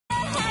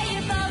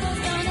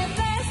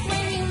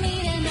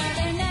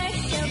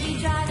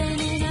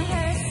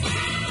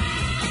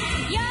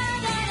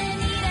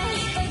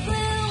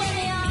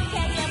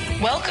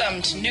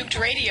Welcome to Nuked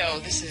Radio.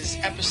 This is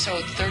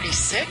episode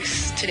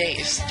 36. Today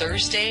is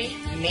Thursday,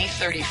 May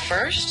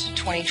 31st,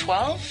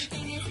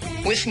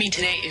 2012. With me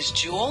today is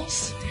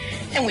Jules,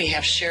 and we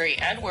have Sharry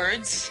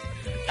Edwards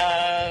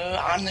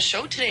on the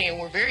show today, and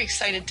we're very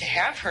excited to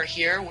have her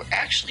here. We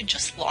actually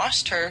just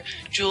lost her.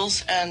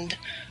 Jules and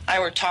I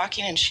were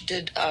talking, and she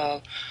did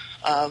a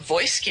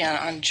voice scan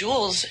on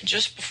Jules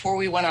just before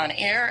we went on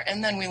air,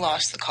 and then we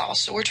lost the call.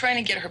 So we're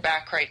trying to get her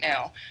back right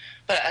now.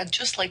 But I'd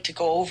just like to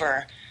go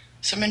over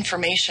some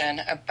information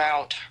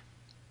about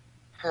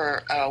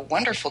her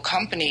wonderful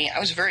company. I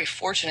was very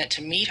fortunate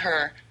to meet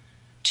her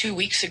 2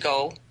 weeks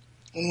ago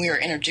when we were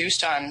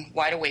introduced on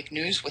Wide Awake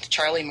News with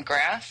Charlie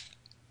McGrath.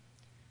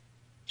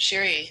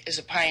 Sharry is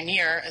a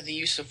pioneer of the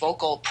use of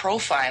vocal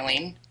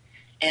profiling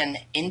and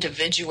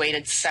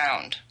individuated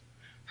sound.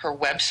 Her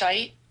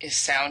website is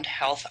Sound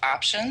Health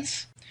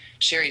Options.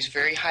 Sharry is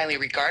very highly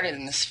regarded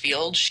in this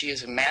field. She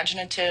is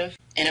imaginative,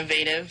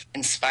 innovative,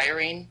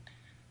 inspiring,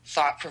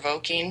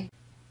 thought-provoking,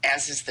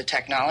 as is the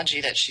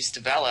technology that she's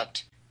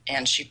developed,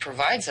 and she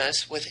provides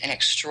us with an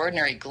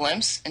extraordinary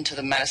glimpse into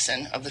the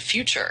medicine of the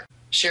future.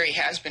 Sharry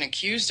has been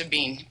accused of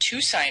being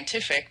too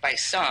scientific by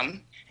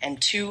some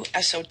and too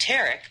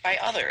esoteric by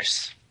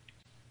others.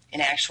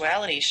 In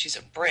actuality, she's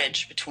a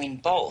bridge between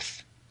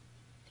both.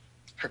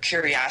 Her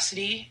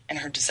curiosity and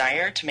her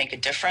desire to make a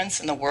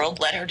difference in the world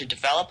led her to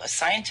develop a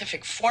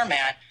scientific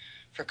format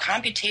for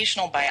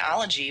computational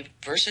biology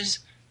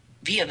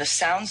via the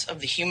sounds of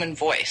the human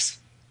voice.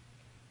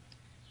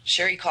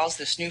 Sharry calls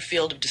this new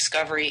field of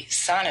discovery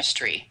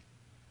sonistry,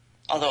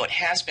 although it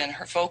has been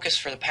her focus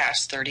for the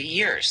past 30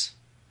 years.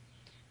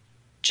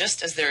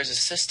 Just as there is a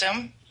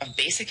system of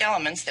basic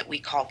elements that we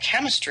call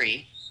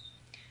chemistry,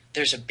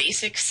 there's a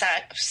basic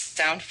set of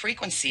sound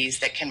frequencies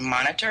that can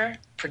monitor,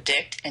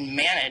 predict, and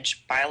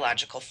manage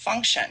biological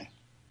function.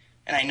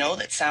 And I know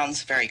that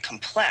sounds very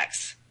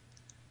complex,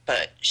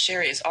 but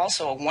Sharry is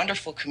also a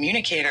wonderful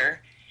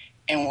communicator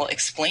and will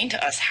explain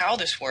to us how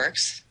this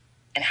works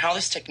and how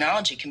this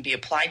technology can be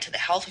applied to the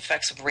health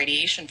effects of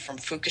radiation from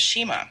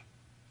Fukushima.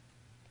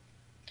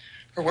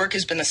 Her work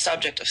has been the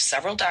subject of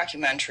several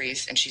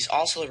documentaries, and she's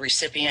also a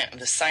recipient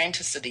of the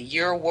Scientist of the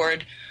Year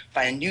Award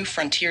by the New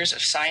Frontiers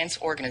of Science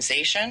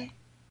organization.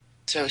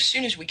 So as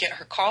soon as we get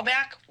her call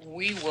back,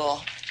 we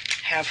will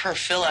have her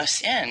fill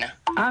us in.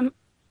 I'm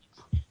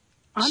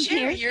Sharry,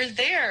 here. you're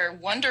there.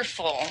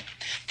 Wonderful.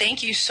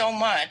 Thank you so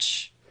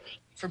much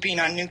for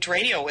being on Nuked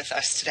Radio with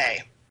us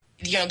today.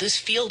 You know, this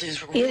field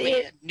is really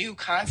a new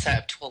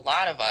concept to a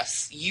lot of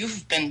us.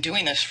 You've been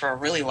doing this for a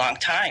really long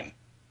time.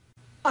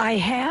 I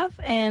have,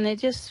 and it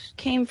just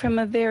came from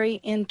a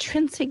very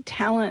intrinsic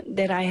talent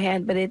that I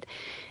had, but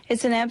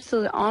it's an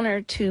absolute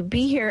honor to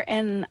be here,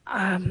 and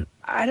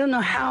I don't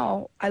know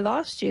how I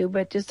lost you,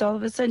 but just all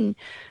of a sudden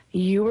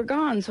you were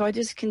gone, so I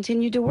just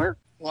continued to work.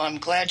 Well, I'm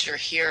glad you're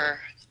here.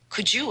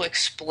 Could you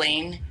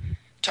explain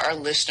to our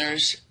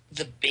listeners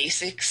the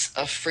basics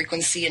of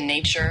frequency in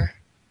nature?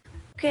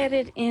 Look at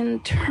it in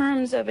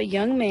terms of a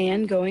young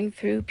man going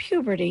through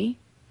puberty,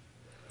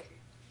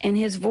 and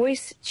his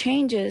voice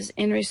changes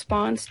in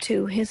response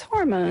to his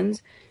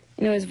hormones.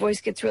 You know, his voice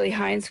gets really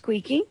high and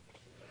squeaky.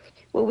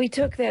 Well, we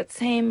took that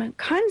same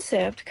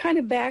concept kind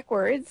of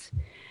backwards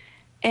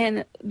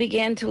and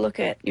began to look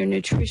at your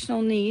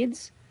nutritional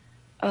needs,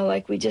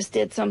 like we just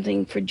did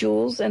something for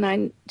Jules,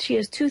 and she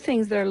has two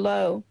things that are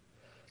low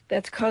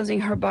that's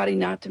causing her body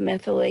not to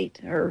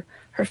methylate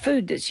her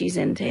food that she's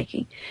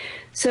intaking.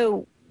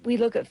 So we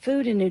look at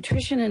food and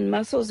nutrition and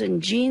muscles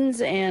and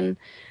genes and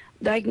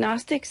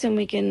diagnostics, and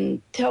we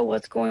can tell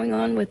what's going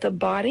on with the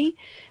body,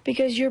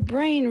 because your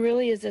brain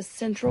really is a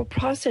central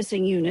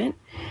processing unit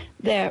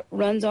that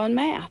runs on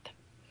math.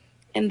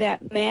 And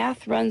that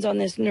math runs on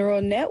this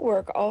neural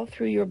network all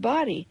through your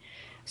body.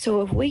 So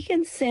if we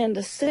can send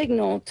a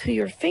signal to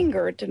your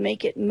finger to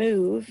make it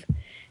move,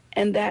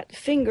 and that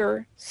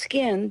finger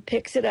skin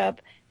picks it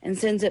up and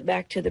sends it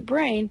back to the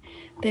brain,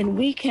 then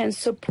we can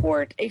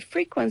support a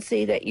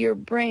frequency that your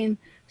brain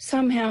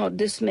somehow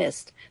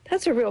dismissed.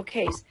 That's a real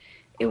case.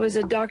 It was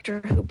a doctor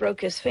who broke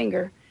his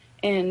finger,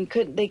 and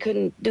they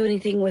couldn't do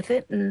anything with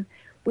it, and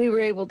we were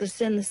able to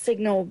send the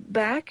signal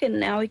back, and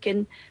now he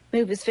can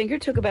move his finger.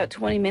 It took about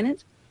 20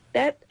 minutes.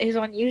 That is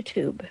on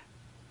YouTube.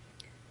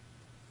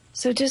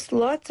 So just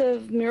lots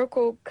of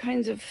miracle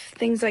kinds of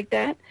things like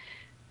that.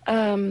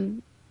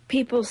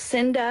 People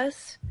send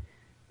us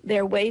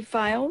their wave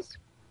files,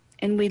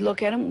 and we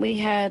look at them. We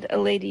had a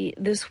lady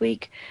this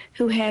week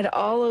who had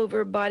all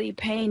over body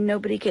pain.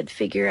 Nobody could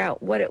figure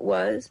out what it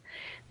was.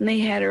 And they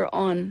had her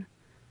on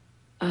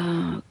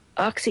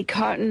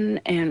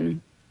Oxycontin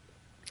and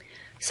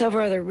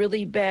several other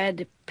really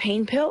bad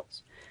pain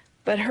pills.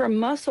 But her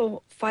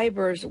muscle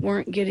fibers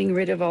weren't getting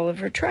rid of all of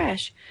her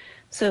trash.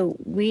 So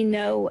we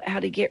know how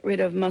to get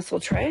rid of muscle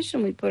trash,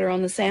 and we put her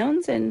on the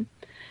sounds, and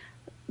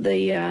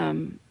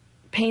the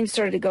pain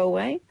started to go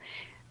away.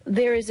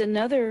 There is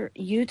another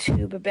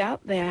YouTube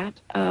about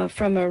that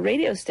from a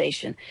radio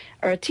station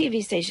or a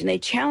TV station. They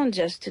challenged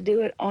us to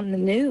do it on the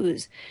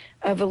news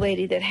of a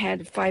lady that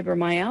had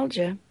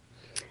fibromyalgia.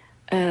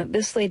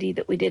 This lady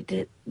that we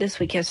did this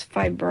week has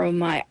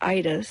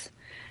fibromyalgia,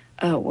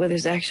 where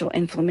there's actual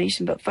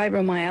inflammation, but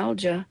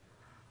fibromyalgia.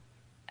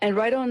 And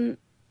right on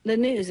the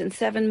news, in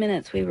 7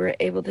 minutes, we were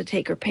able to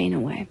take her pain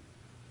away.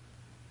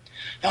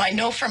 Now, I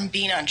know from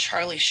being on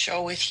Charlie's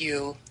show with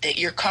you that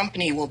your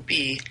company will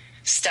be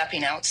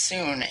stepping out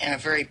soon in a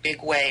very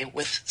big way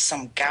with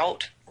some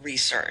gout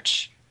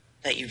research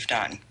that you've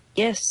done.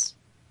 Yes.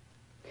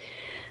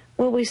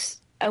 Well,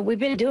 we've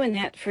been doing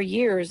that for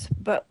years,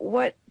 but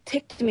what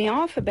ticked me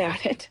off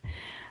about it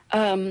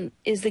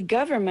is the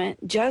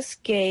government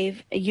just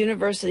gave a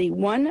university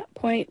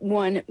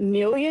 $1.1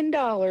 million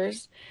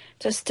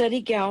to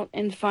study gout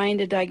and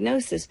find a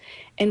diagnosis.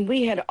 And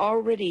we had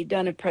already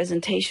done a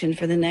presentation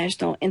for the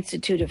National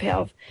Institute of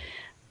Health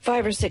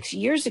 5 or 6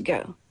 years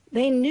ago.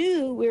 They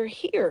knew we're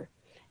here.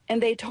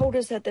 And they told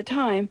us at the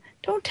time,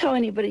 don't tell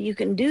anybody you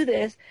can do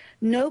this.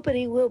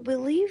 Nobody will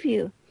believe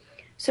you.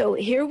 So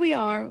here we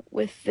are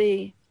with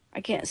the,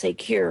 I can't say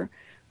cure,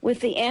 with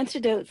the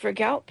antidote for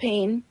gout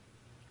pain.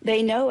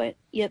 They know it,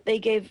 yet they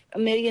gave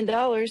 $1 million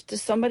to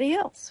somebody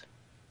else.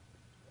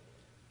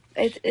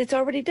 It's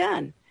already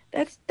done.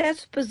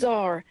 That's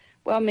bizarre.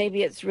 Well,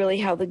 maybe it's really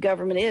how the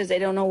government is. They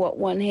don't know what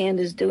one hand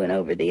is doing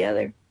over the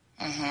other.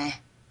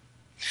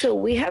 So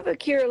we have a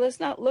cure. Let's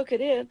not look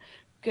at it,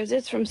 because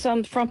it's from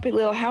some frumpy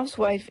little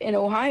housewife in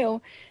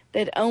Ohio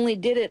that only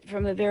did it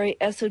from a very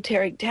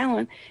esoteric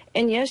talent.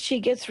 And yes, she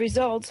gets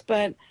results,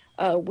 but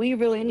we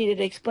really need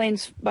it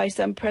explained by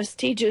some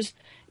prestigious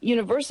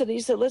university,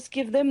 so let's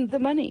give them the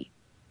money.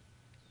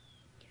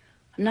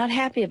 I'm not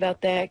happy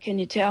about that, can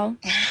you tell?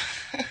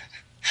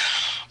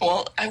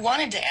 Well, I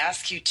wanted to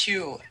ask you,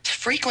 too,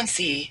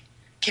 frequency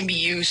can be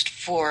used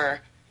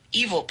for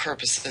evil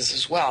purposes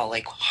as well,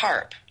 like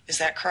HARP. Is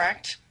that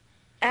correct?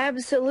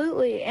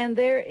 Absolutely, and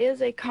there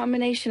is a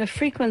combination of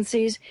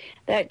frequencies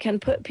that can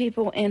put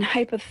people in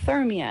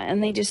hypothermia,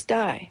 and they just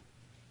die.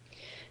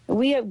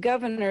 We have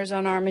governors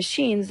on our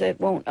machines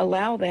that won't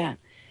allow that,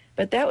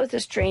 but that was a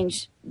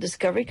strange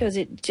discovery because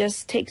it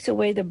just takes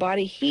away the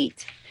body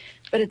heat.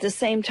 But at the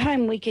same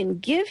time, we can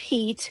give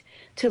heat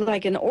to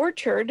like an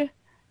orchard,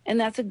 and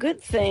that's a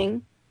good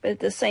thing, but at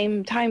the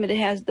same time, it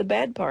has the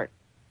bad part.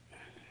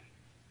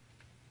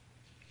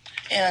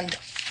 And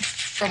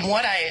from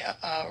what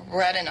I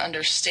read and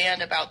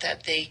understand about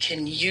that, they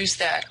can use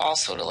that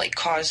also to like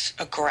cause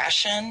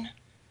aggression.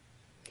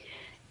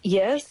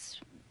 Yes,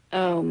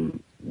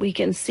 we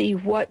can see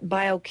what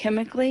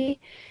biochemically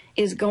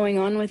is going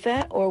on with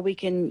that, or we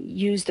can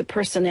use the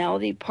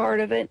personality part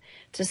of it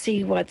to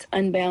see what's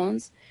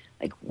unbalanced.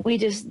 Like we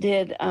just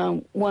did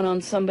one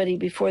on somebody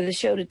before the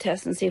show to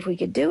test and see if we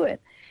could do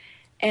it.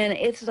 And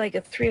it's like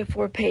a 3 or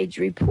 4 page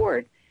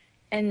report.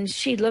 And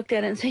she looked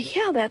at it and said,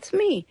 yeah, that's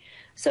me.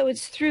 So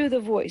it's through the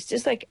voice.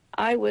 Just like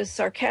I was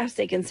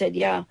sarcastic and said,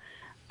 yeah,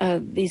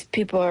 these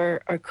people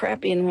are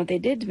crappy in what they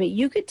did to me.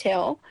 You could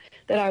tell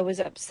that I was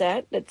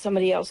upset that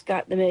somebody else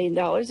got the $1 million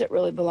that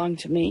really belonged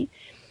to me.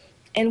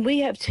 And we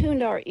have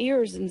tuned our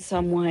ears in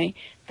some way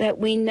that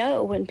we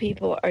know when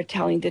people are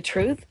telling the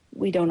truth.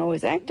 We don't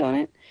always act on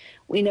it.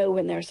 We know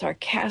when they're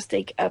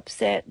sarcastic,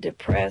 upset,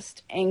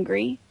 depressed,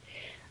 angry.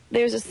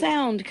 There's a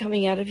sound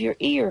coming out of your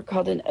ear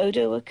called an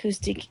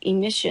otoacoustic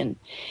emission,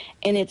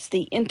 and it's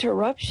the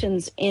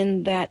interruptions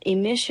in that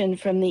emission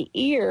from the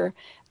ear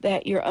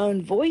that your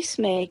own voice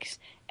makes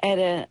at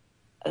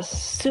a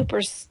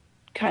super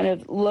kind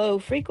of low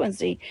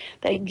frequency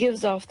that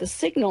gives off the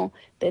signal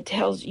that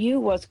tells you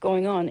what's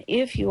going on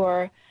if you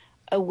are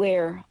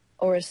aware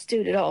or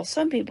astute at all.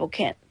 Some people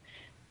can't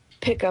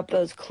pick up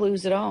those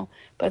clues at all,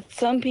 but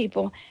some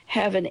people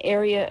have an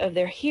area of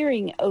their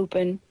hearing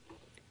open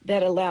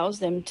that allows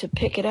them to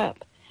pick it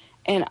up.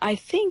 And I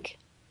think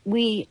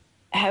we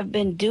have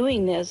been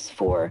doing this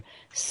for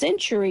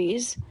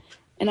centuries,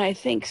 and I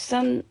think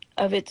some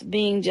of it's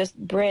being just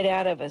bred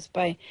out of us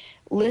by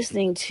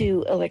listening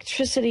to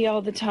electricity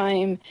all the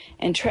time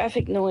and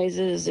traffic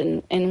noises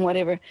and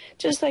whatever.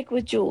 Just like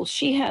with Jules,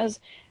 she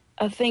has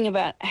a thing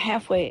about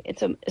halfway,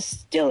 it's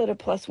still at a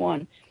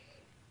 +1,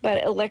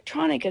 but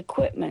electronic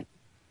equipment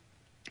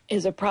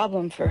is a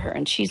problem for her,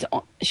 and she's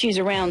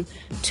around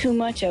too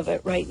much of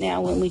it right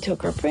now when we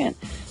took her print,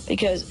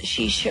 because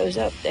she shows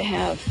up to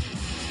have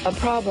a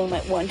problem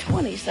at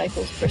 120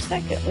 cycles per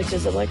second, which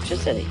is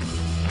electricity.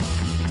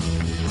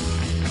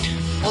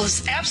 Well,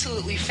 it's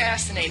absolutely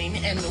fascinating,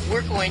 and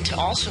we're going to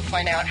also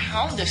find out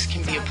how this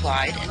can be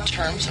applied in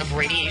terms of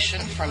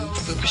radiation from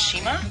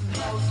Fukushima.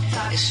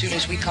 As soon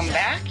as we come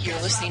back, you're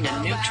listening to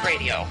Nuked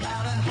Radio.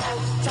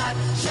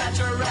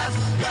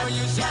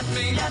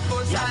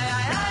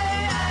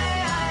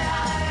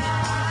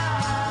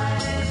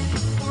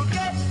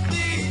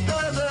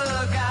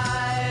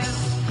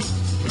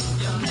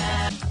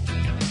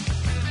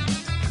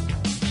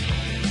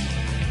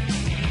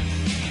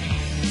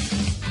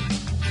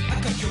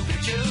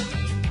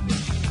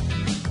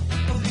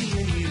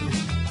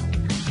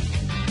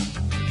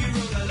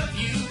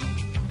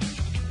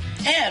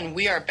 And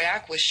we are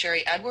back with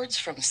Sharry Edwards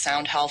from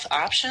Sound Health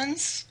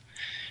Options.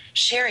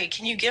 Sharry,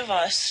 can you give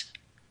us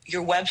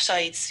your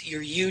websites,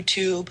 your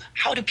YouTube?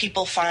 How do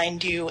people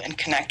find you and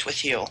connect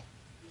with you?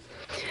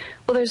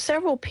 Well, there's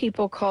several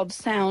people called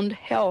Sound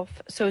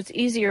Health, so it's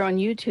easier on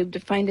YouTube to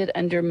find it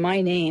under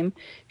my name,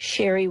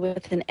 Sharry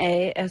with an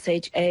A,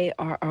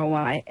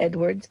 Sharry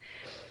Edwards.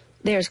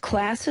 There's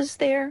classes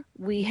there.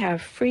 We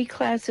have free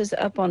classes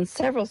up on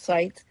several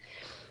sites.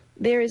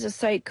 There is a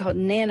site called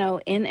Nano,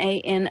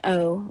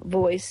 Nano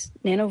Voice,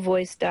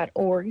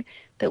 nanovoice.org,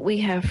 that we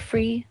have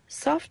free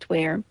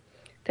software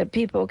that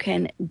people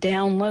can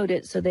download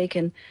it so they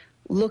can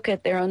look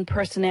at their own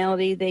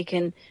personality. They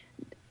can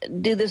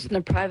do this in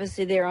the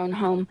privacy of their own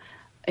home.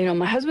 You know,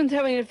 my husband's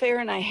having an affair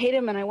and I hate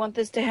him and I want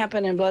this to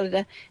happen and blah, blah,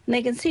 blah. And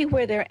they can see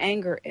where their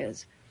anger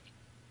is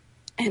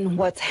and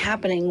what's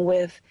happening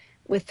with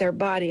their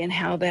body and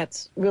how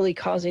that's really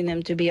causing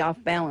them to be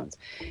off balance.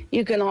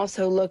 You can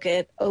also look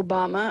at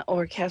Obama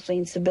or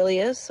Kathleen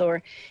Sebelius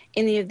or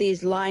any of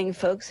these lying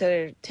folks that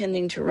are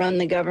tending to run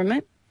the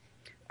government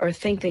or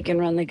think they can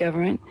run the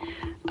government.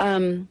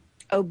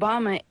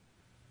 Obama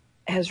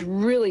has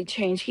really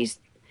changed.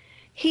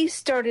 He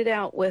started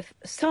out with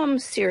some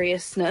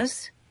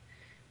seriousness,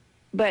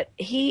 but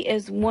he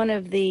is one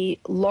of the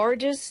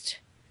largest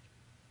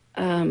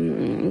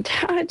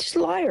just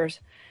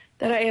liars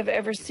that I have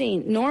ever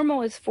seen.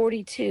 Normal is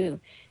 42,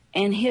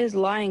 and his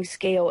lying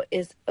scale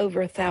is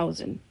over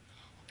 1,000.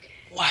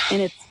 Wow.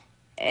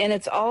 And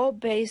it's all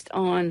based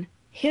on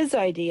his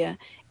idea.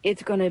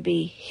 It's going to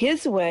be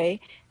his way,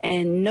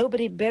 and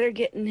nobody better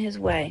get in his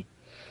way.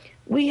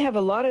 We have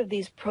a lot of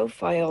these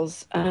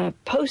profiles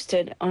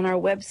posted on our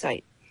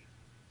website.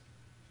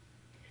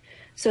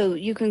 So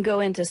you can go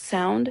into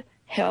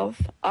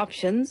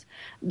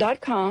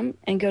soundhealthoptions.com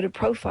and go to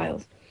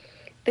profiles.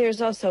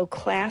 There's also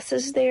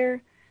classes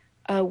there.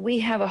 We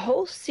have a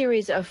whole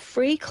series of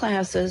free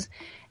classes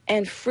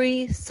and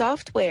free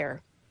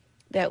software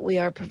that we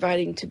are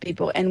providing to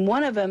people. And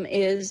one of them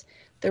is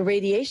the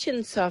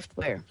radiation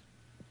software.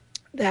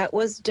 That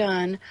was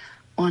done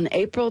on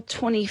April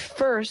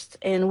 21st,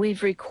 and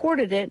we've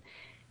recorded it,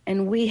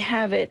 and we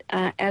have it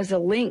as a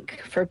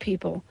link for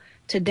people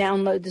to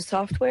download the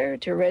software,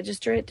 to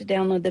register it, to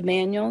download the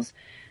manuals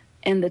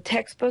and the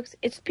textbooks.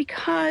 It's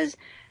because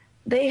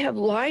they have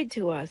lied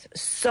to us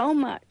so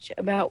much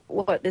about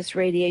what this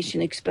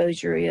radiation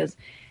exposure is.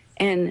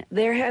 And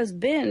there has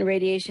been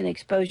radiation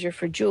exposure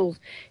for Jules.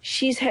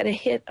 She's had a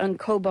hit on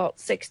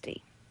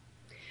cobalt-60,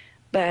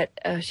 but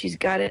she's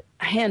got it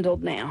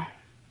handled now.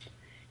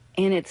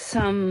 And it's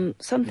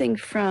something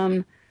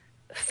from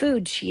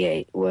food she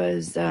ate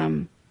was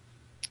the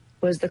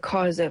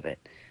cause of it.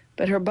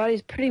 But her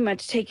body's pretty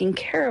much taking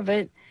care of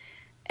it,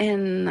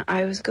 and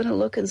I was going to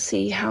look and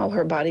see how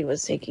her body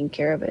was taking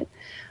care of it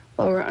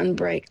while we're on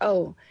break.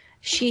 Oh,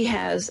 she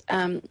has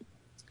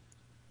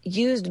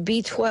used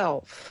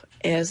B12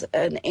 as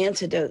an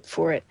antidote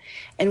for it.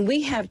 And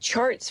we have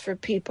charts for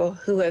people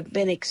who have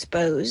been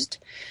exposed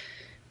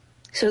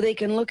so they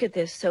can look at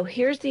this. So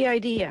here's the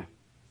idea.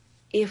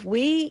 If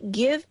we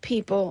give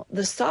people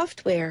the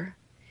software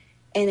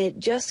and it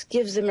just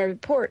gives them a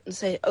report and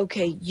say,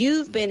 okay,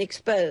 you've been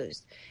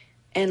exposed,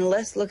 and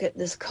let's look at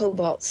this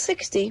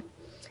cobalt-60.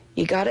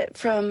 You got it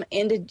from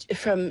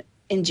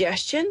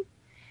ingestion,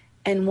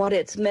 and what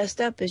it's messed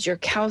up is your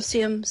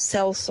calcium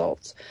cell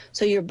salts.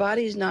 So your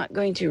body's not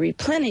going to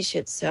replenish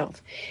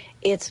itself.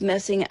 It's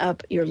messing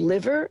up your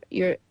liver,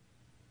 your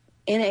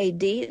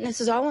NAD, and this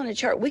is all on a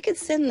chart. We could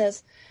send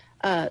this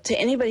to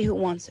anybody who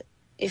wants it.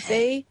 If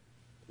they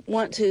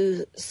want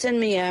to send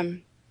me a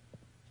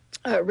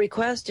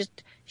request,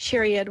 just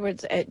Sharry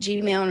Edwards at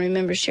Gmail, and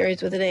remember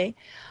Sharry's with an A.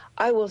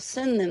 I will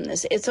send them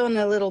this. It's on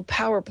a little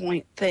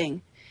PowerPoint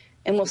thing,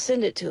 and we'll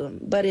send it to them.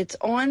 But it's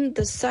on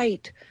the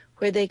site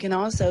where they can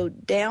also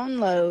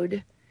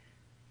download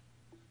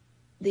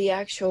the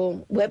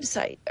actual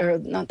website, or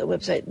not the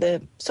website,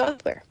 the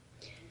software.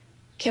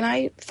 Can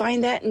I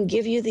find that and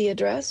give you the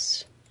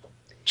address?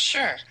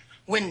 Sure.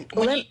 When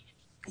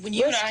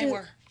you and I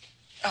were...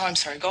 Oh, I'm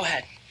sorry. Go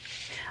ahead.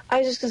 I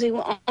was just going to say,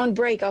 well, on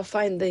break, I'll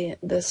find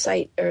the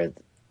site or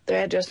the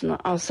address, and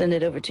I'll send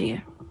it over to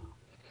you.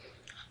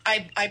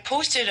 I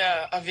posted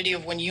a video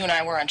of when you and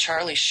I were on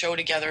Charlie's show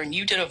together, and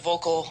you did a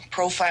vocal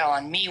profile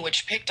on me,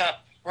 which picked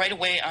up right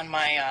away on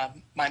my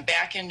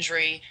back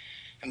injury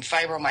and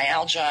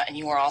fibromyalgia, and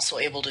you were also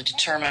able to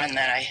determine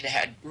that I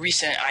had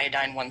recent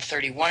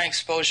iodine-131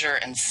 exposure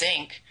and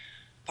zinc,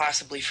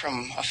 possibly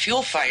from a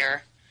fuel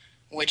fire,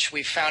 which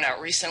we found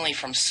out recently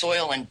from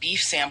soil and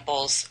beef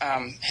samples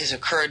has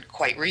occurred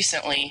quite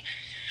recently.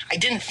 I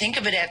didn't think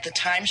of it at the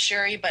time,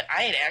 Sharry, but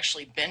I had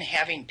actually been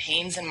having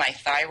pains in my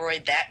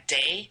thyroid that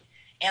day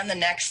and the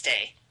next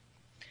day.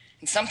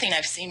 And something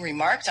I've seen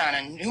remarked on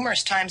and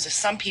numerous times is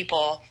some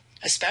people,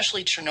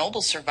 especially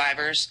Chernobyl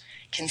survivors,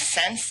 can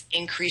sense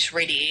increased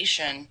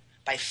radiation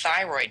by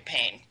thyroid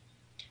pain.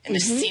 And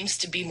this seems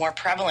to be more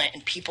prevalent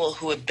in people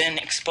who have been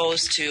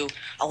exposed to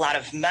a lot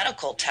of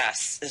medical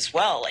tests as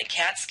well, like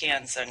CAT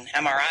scans and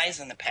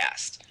MRIs in the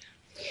past.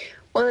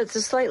 Well, it's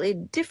a slightly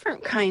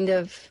different kind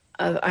of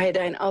of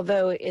iodine,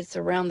 although it's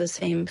around the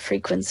same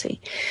frequency.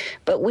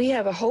 But we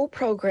have a whole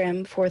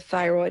program for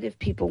thyroid. If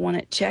people want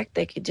it checked,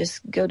 they could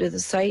just go to the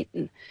site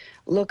and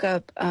look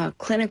up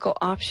clinical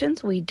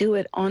options. We do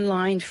it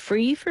online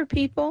free for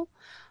people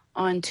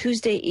on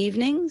Tuesday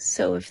evenings.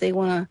 So if they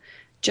want to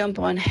jump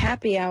on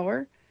happy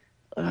hour,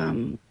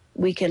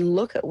 we can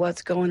look at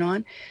what's going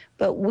on.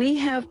 But we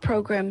have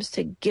programs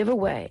to give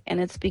away, and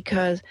it's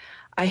because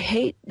I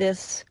hate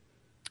this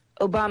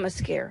Obama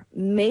scare.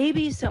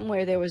 Maybe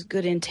somewhere there was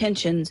good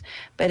intentions,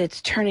 but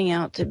it's turning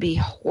out to be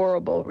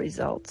horrible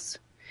results.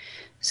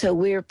 So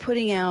we're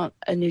putting out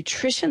a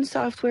nutrition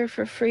software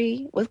for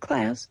free with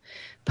class,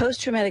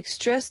 post-traumatic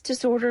stress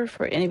disorder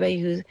for anybody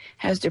who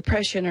has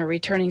depression or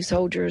returning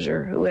soldiers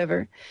or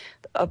whoever,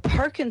 a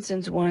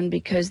Parkinson's one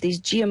because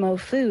these GMO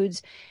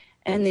foods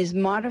and these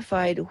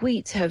modified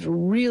wheats have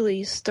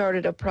really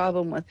started a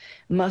problem with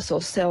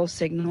muscle cell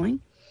signaling.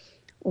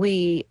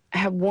 We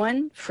have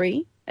one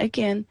free,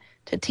 again,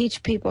 to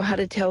teach people how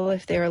to tell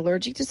if they're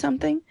allergic to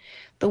something.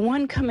 The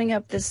one coming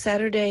up this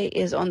Saturday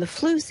is on the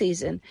flu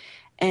season,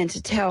 and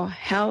to tell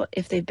how,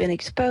 if they've been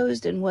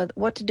exposed and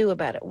what to do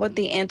about it, what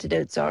the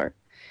antidotes are.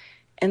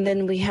 And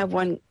then we have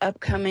one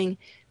upcoming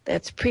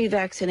that's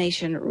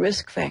pre-vaccination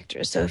risk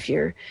factors. So if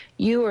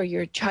you or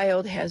your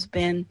child has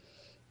been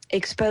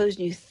exposed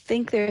and you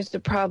think there's a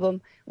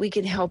problem, we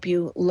can help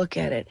you look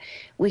at it.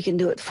 We can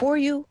do it for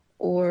you,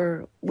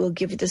 or we'll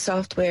give you the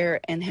software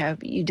and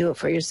have you do it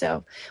for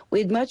yourself.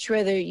 We'd much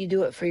rather you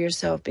do it for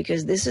yourself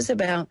because this is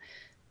about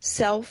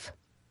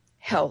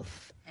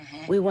self-health.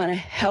 We want to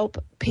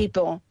help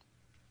people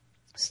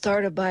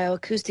start a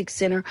bioacoustic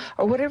center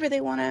or whatever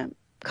they want to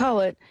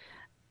call it.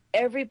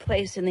 Every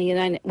place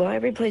in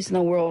every place in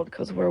the world,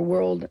 because we're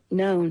world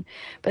known.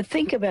 But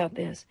think about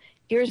this.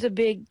 Here's a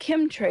big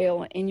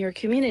chemtrail in your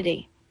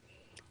community,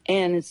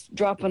 and it's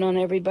dropping on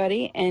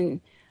everybody,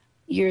 and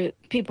your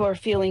people are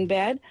feeling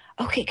bad.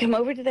 Okay, come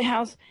over to the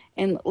house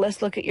and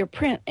let's look at your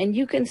print, and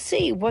you can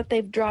see what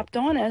they've dropped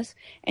on us,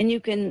 and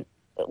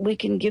we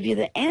can give you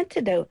the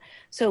antidote.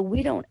 So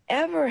we don't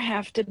ever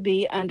have to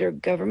be under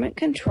government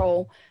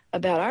control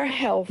about our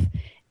health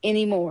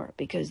anymore,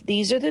 because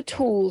these are the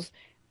tools.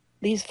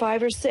 These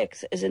 5 or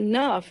 6 is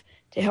enough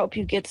to help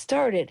you get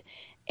started.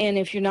 And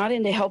if you're not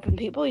into helping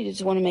people, you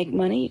just want to make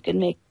money, you can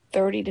make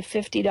 $30 to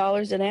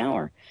 $50 an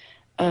hour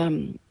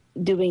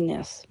doing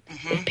this.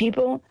 If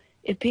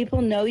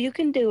people know you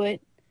can do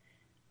it,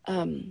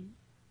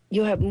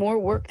 you'll have more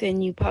work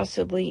than you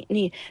possibly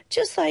need.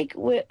 Just like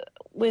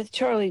with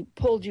Charlie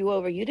pulled you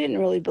over, you didn't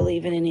really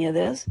believe in any of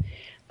this,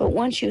 but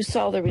once you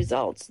saw the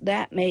results,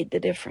 that made the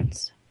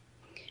difference.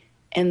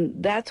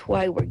 And that's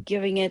why we're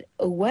giving it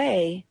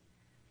away.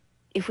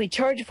 If we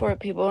charge for it,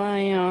 people,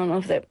 I don't know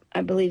if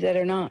I believe that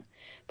or not,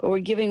 but we're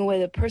giving away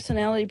the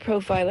personality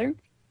profiler,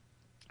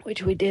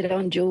 which we did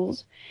on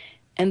Jules,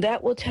 and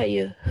that will tell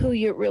you who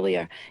you really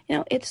are. You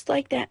know, it's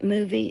like that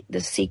movie,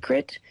 The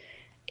Secret.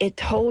 It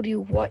told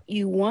you what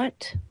you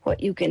want,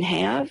 what you can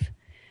have,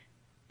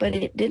 but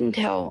it didn't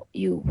tell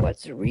you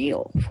what's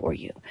real for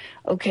you.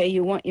 Okay,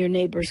 you want your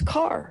neighbor's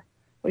car.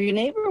 Well, your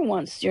neighbor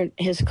wants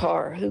his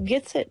car. Who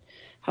gets it?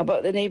 How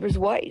about the neighbor's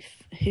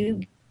wife?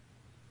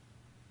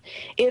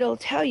 It'll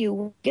tell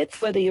you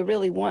whether you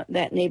really want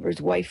that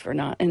neighbor's wife or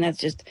not. And that's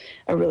just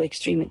a really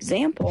extreme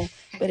example,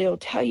 but it'll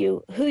tell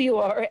you who you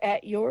are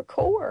at your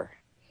core.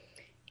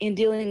 In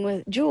dealing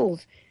with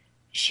Jules,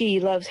 she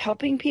loves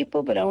helping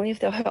people, but only if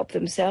they'll help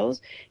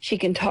themselves. She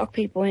can talk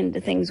people into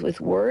things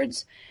with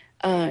words.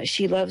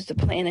 She loves to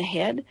plan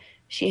ahead.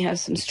 She has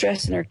some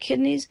stress in her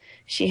kidneys.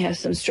 She has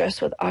some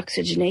stress with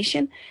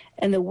oxygenation.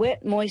 And the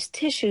wet, moist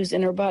tissues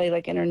in her body,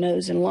 like in her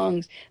nose and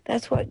lungs,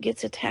 that's what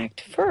gets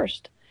attacked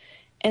first.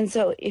 And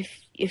so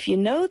if you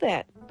know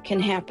that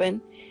can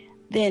happen,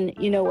 then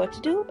you know what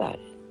to do about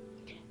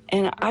it.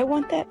 And I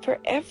want that for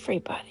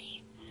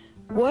everybody.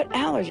 What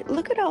allergy?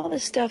 Look at all the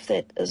stuff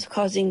that is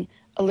causing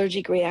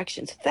allergic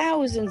reactions.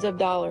 Thousands of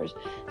dollars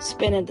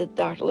spent at the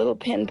doctor, little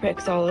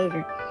pinpricks all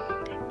over.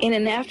 In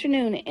an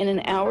afternoon, in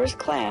an hour's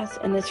class,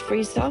 in this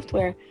free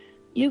software,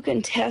 you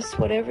can test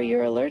whatever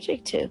you're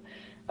allergic to,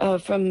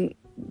 from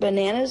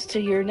bananas to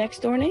your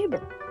next door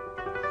neighbor.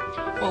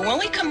 Well, when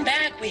we come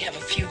back, we have a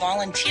few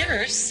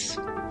volunteers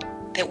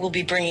that we'll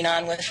be bringing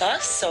on with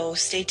us, so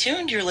stay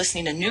tuned. You're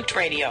listening to Nuked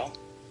Radio.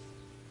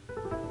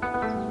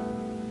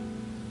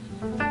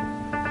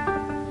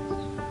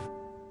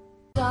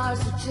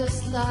 Stars are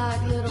just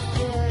like little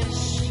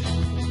fish.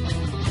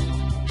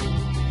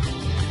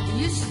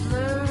 You should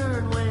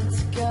learn when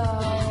to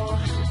go.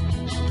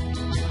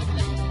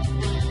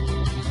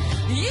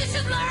 You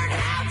should learn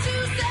how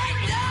to say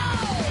no.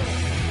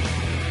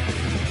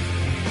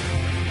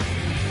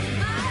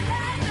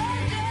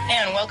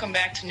 And welcome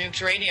back to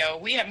Nuked Radio.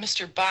 We have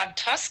Mr. Bob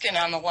Tuscan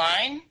on the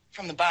line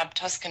from the Bob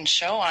Tuscan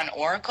Show on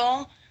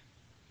Oracle.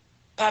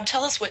 Bob,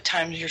 tell us what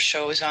time your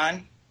show is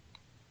on.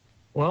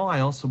 Well, I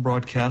also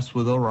broadcast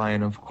with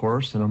Orion, of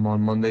course, and I'm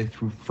on Monday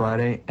through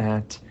Friday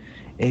at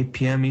 8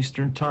 p.m.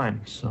 Eastern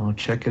Time. So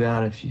check it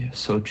out if you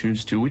so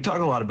choose to. We talk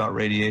a lot about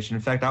radiation.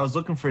 In fact, I was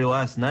looking for you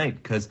last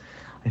night because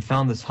I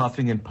found this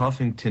Huffington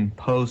Puffington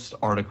Post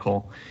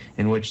article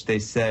in which they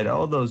said,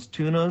 oh, those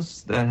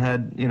tunas that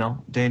had,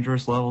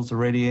 dangerous levels of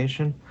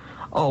radiation,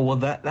 oh, well,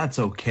 that's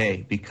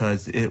okay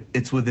because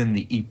it's within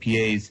the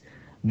EPA's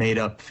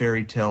made-up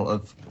fairy tale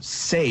of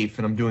safe,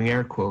 and I'm doing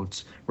air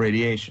quotes,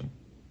 radiation.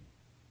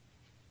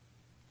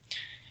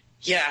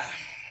 Yeah,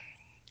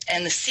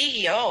 and the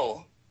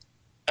CEO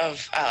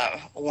of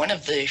one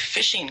of the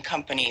fishing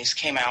companies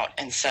came out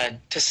and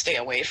said to stay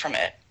away from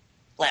it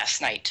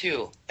last night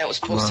too. That was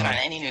posted on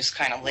Any News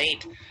kind of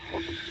late.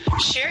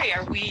 Sherry,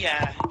 are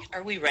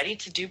we ready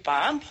to do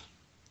Bob?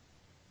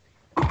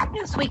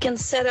 Yes, we can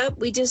set up.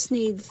 We just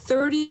need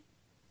 30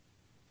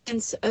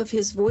 seconds of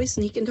his voice,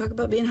 and he can talk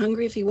about being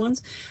hungry if he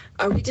wants.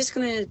 Are we just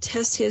going to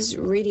test his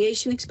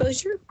radiation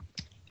exposure?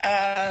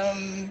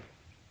 Yeah.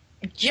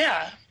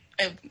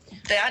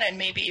 That and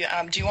maybe,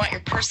 do you want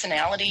your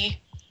personality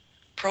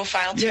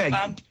profile too,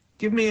 Bob?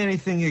 Give me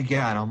anything you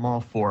got. I'm all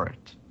for it.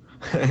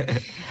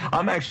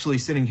 I'm actually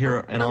sitting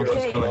here, and I'll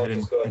just go ahead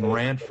and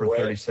rant for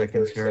 30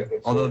 seconds here.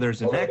 Although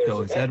there's an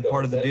echo. Is that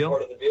part of the deal?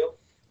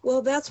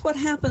 Well, that's what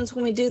happens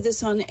when we do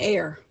this on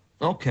air.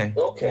 Okay.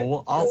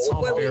 Well,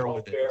 I'll bear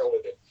with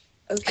it.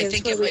 Okay, I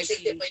think it might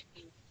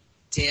be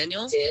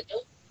Daniel.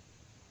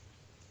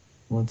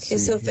 Let's see.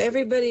 So if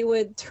everybody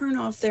would turn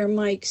off their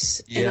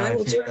mics, and I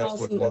will turn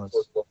off.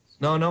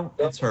 No,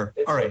 it's her.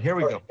 All right, here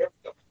we go.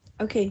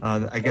 Okay.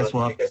 I guess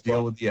we'll have to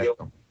deal with the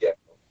echo.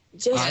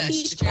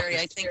 Sherry,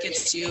 I think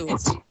it's you.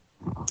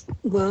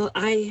 Well,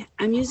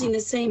 I'm using the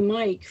same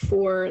mic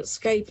for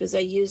Skype as I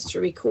use to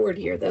record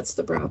here. That's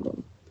the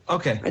problem.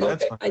 Okay,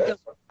 that's fine.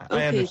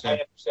 I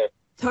understand.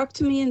 Talk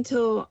to me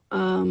until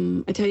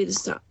I tell you to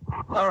stop.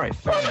 All right,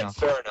 fair enough.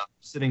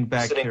 Sitting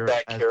back here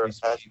as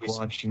we speak,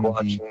 watching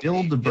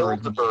the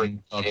Bilderberg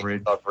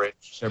coverage.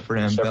 Shepherd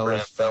and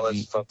Bellis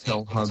from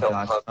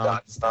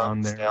telhub.com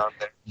down there.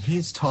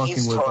 He's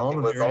talking with all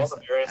the various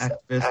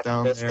activists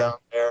down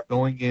there,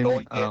 going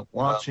in,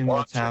 watching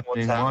what's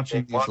happening,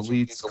 watching these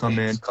elites come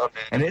in,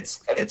 and it's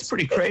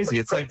pretty crazy.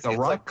 It's like a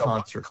rock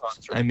concert.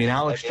 I mean,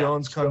 Alex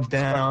Jones comes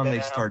down,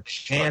 they start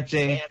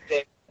chanting.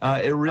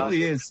 It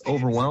really is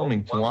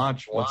overwhelming to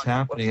watch what's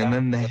happening. And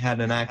then they had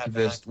an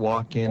activist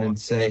walk in and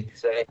say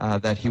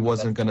that he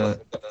wasn't going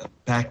to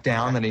back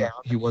down, that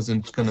he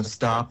wasn't going to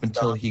stop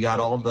until he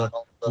got all the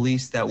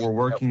police that were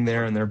working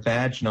there and their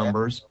badge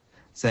numbers,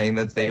 saying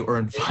that they were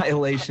in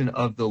violation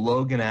of the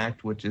Logan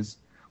Act, which is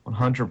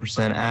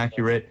 100%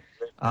 accurate.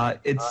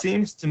 It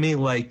seems to me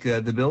like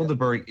the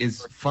Bilderberg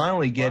is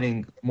finally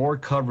getting more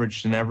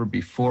coverage than ever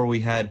before. We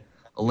had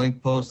a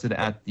link posted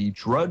at the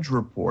Drudge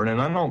Report,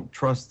 and I don't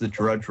trust the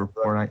Drudge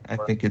Report. I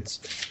think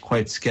it's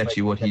quite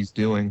sketchy what he's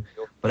doing.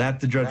 But at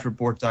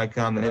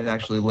thedrudgereport.com, it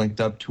actually linked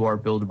up to our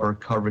Bilderberg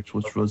coverage,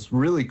 which was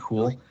really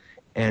cool.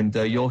 And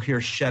you'll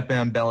hear Shep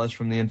Ambellis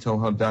from the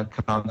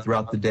intelhub.com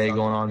throughout the day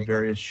going on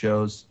various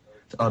shows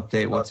to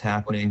update what's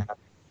happening.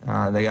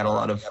 They got a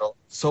lot of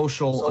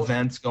social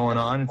events going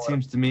on. It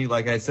seems to me,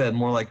 like I said,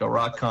 more like a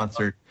rock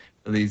concert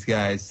for these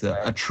guys,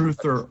 a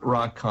truther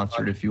rock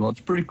concert, if you will.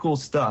 It's pretty cool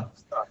stuff.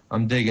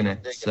 I'm digging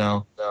it.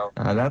 So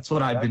that's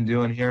what I've been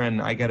doing here,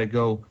 and I got to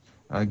go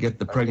get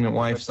the pregnant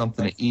wife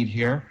something to eat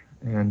here,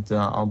 and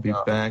I'll be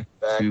back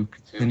to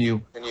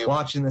continue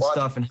watching this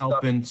stuff and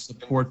helping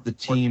support the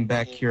team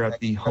back here at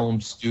the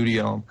home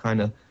studio. I'm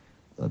kind of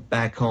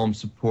back home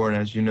support.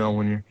 As you know,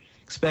 when you're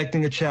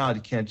expecting a child,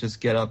 you can't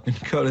just get up and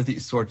go to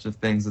these sorts of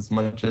things as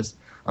much as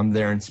I'm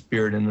there in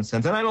spirit in a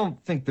sense. And I don't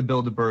think the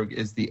Bilderberg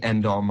is the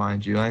end-all,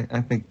 mind you. I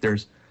think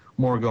there's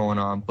more going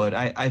on, but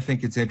I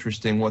think it's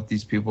interesting what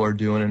these people are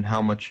doing and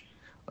how much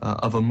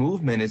of a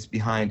movement is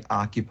behind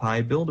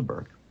Occupy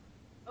Bilderberg.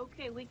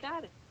 Okay, we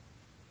got it.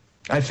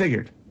 I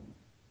figured.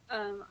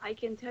 I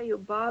can tell you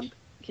Bob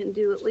can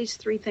do at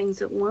least 3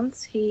 things at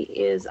once. He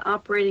is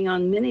operating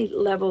on many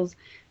levels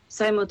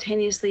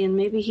simultaneously, and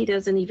maybe he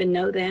doesn't even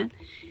know that.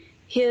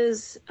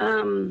 His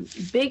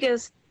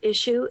biggest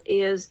issue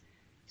is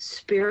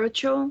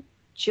spiritual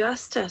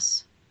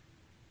justice.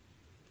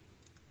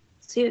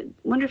 See, I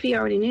wonder if he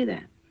already knew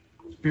that.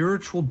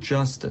 Spiritual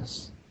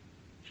justice.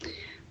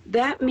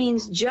 That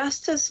means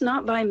justice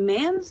not by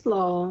man's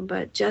law,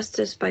 but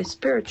justice by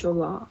spiritual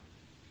law.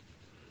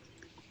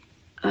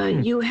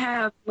 You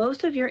have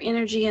most of your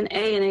energy in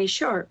A and A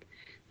sharp.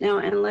 Now,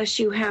 unless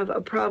you have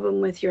a problem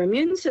with your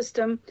immune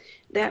system,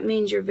 that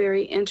means you're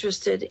very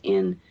interested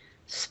in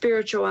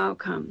spiritual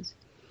outcomes.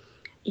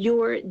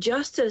 Your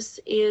justice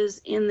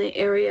is in the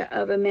area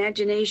of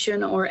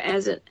imagination, or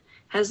as it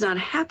has not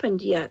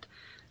happened yet.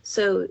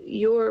 So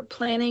you're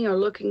planning or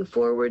looking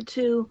forward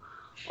to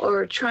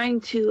or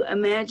trying to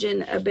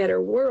imagine a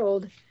better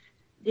world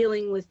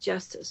dealing with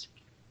justice.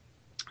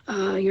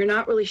 You're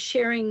not really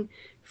sharing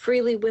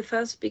freely with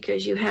us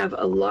because you have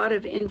a lot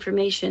of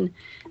information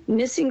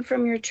missing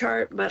from your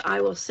chart, but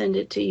I will send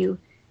it to you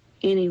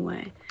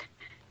anyway.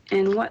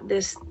 And what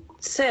this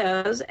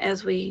says,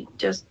 as we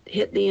just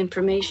hit the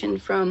information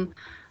from,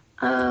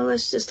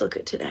 let's just look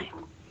at today.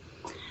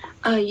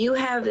 You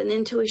have an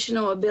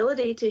intuitional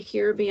ability to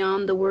hear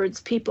beyond the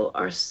words people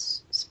are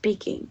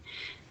speaking.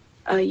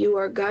 You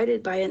are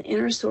guided by an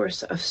inner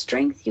source of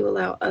strength. You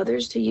allow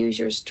others to use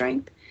your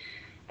strength.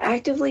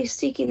 Actively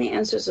seeking the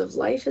answers of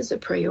life is a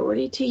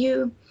priority to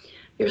you.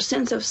 Your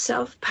sense of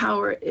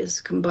self-power is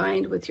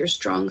combined with your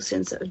strong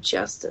sense of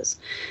justice.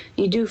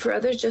 You do for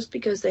others just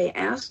because they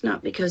ask,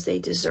 not because they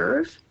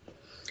deserve.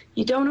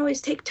 You don't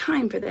always take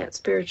time for that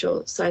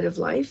spiritual side of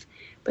life,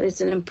 but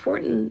it's an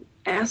important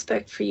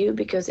aspect for you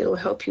because it'll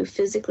help you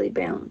physically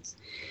balance.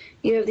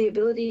 You have the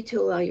ability to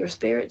allow your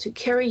spirit to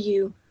carry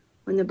you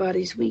when the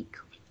body's weak.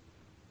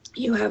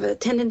 You have a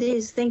tendency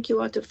to think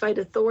you ought to fight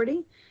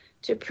authority,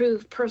 to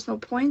prove personal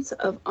points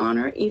of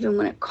honor even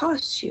when it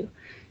costs you.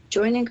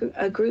 Joining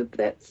a group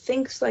that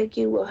thinks like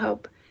you will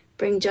help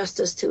bring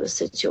justice to a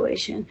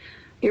situation.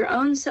 Your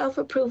own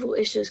self-approval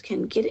issues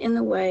can get in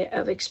the way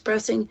of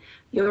expressing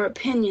your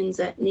opinions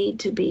that need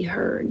to be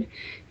heard.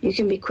 You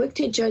can be quick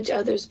to judge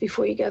others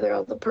before you gather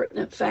all the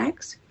pertinent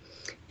facts.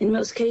 In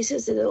most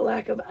cases, it is a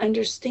lack of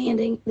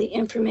understanding the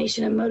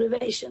information and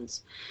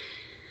motivations.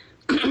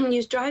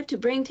 You strive to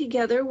bring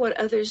together what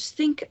others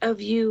think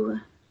of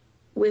you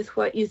with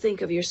what you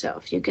think of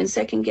yourself. You can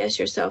second guess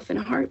yourself in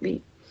a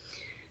heartbeat.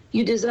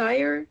 The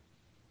desire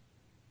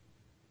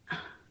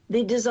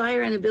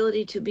and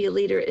ability to be a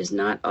leader is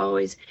not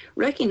always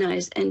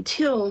recognized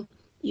until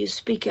you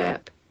speak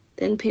up.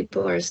 Then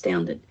people are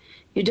astounded.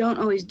 You don't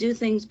always do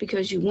things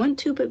because you want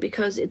to, but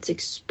because it's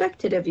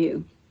expected of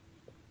you.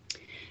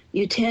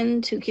 You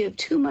tend to give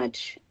too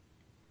much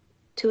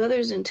to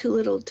others and too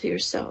little to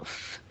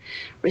yourself.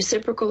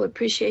 Reciprocal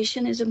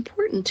appreciation is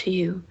important to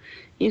you.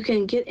 You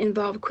can get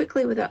involved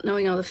quickly without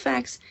knowing all the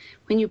facts.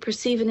 When you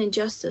perceive an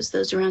injustice,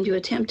 those around you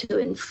attempt to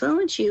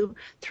influence you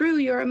through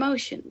your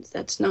emotions.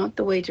 That's not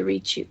the way to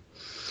reach you.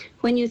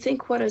 When you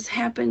think what has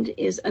happened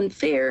is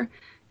unfair,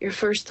 your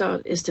first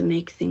thought is to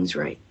make things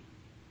right.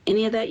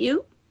 Any of that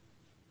you?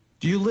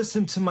 Do you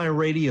listen to my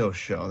radio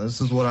show?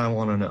 This is what I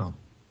want to know.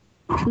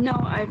 No,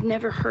 I've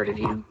never heard of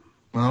you.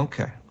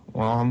 Okay.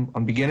 Well,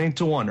 I'm beginning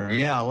to wonder.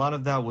 Yeah, a lot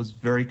of that was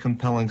very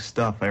compelling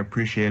stuff. I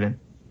appreciate it.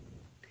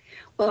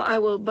 Well, I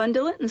will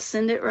bundle it and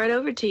send it right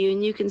over to you,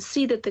 and you can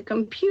see that the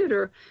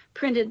computer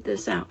printed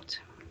this out.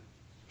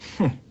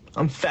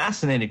 I'm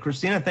fascinated.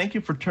 Christina, thank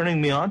you for turning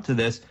me on to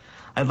this.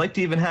 I'd like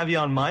to even have you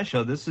on my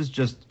show. This is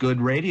just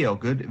good radio,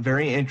 good,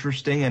 very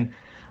interesting, and,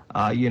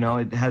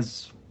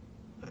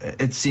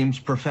 it seems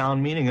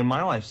profound meaning in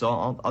my life.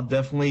 So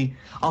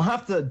I'll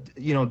have to,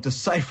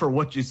 decipher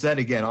what you said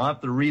again. I'll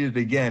have to read it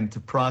again to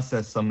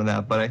process some of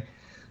that, but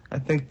I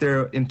think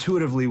there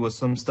intuitively was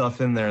some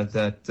stuff in there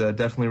that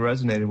definitely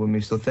resonated with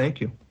me, so thank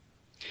you.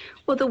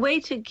 Well, the way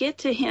to get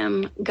to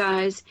him,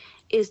 guys,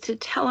 is to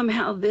tell him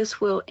how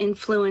this will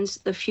influence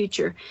the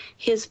future,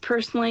 his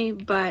personally,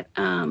 but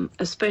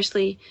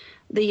especially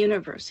the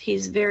universe.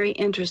 He's very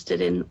interested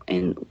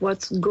in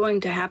what's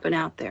going to happen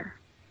out there.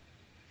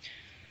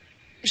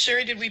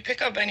 Sharry, did we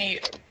pick up any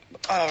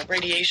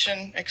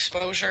radiation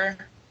exposure?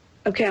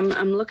 Okay,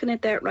 I'm looking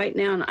at that right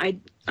now, and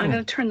I'm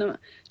going to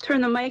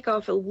turn the mic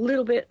off a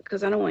little bit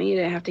because I don't want you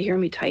to have to hear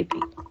me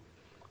typing.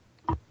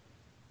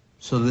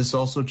 So this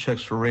also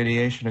checks for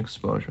radiation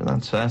exposure.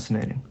 That's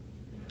fascinating.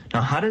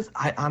 Now,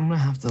 I'm going to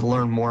have to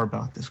learn more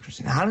about this,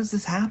 Christina. How does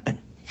this happen?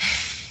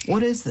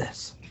 What is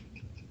this?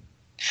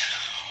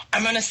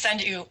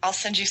 I'll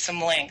send you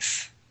some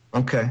links.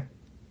 Okay.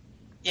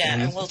 Yeah,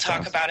 and we'll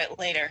talk about it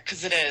later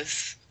because it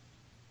is,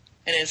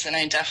 and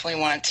I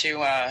definitely want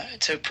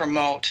to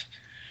promote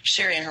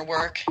Sharry and her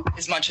work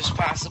as much as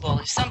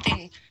possible.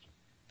 Something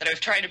that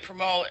I've tried to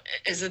promote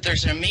is that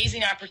there's an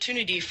amazing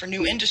opportunity for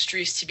new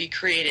industries to be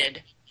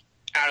created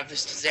out of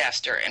this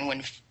disaster. And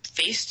when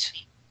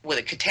faced with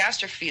a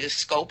catastrophe, the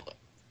scope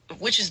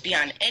of which is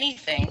beyond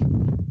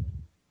anything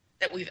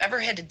that we've ever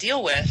had to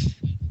deal with,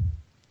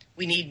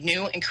 we need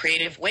new and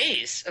creative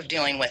ways of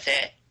dealing with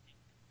it.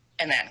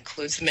 And that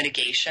includes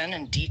mitigation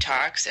and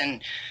detox.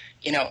 And,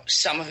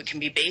 some of it can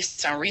be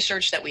based on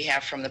research that we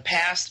have from the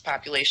past,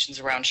 populations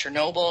around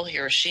Chernobyl,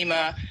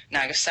 Hiroshima,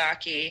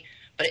 Nagasaki.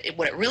 But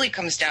what it really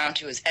comes down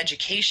to is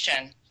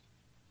education.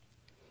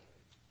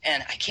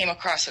 And I came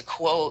across a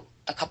quote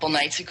a couple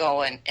nights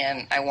ago,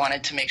 and I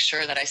wanted to make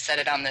sure that I said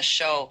it on this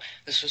show.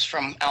 This was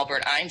from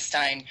Albert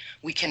Einstein.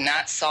 We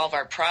cannot solve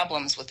our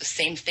problems with the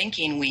same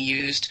thinking we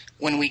used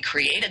when we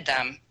created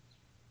them.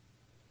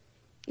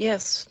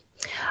 Yes.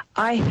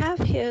 I have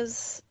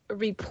his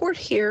report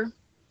here,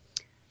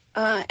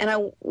 and I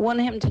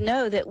want him to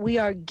know that we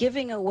are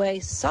giving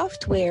away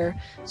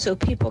software so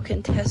people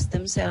can test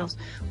themselves.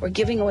 We're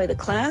giving away the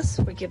class,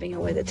 we're giving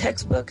away the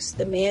textbooks,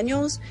 the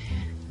manuals,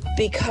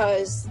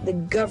 because the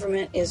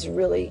government is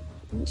really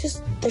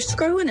they're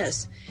screwing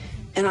us.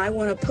 And I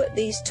want to put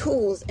these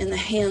tools in the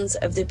hands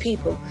of the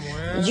people.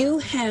 You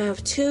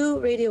have 2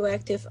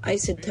 radioactive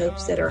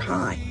isotopes that are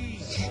high,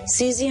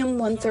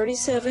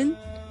 cesium-137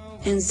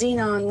 and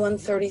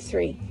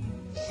xenon-133.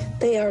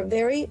 They are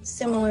very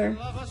similar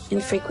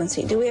in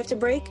frequency. Do we have to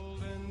break?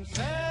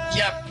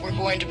 Yep, we're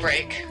going to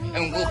break,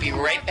 and we'll be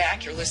right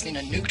back. You're listening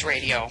to Nuked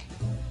Radio.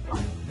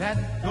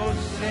 That goes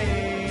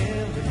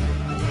sailing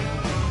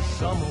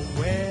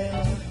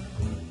somewhere.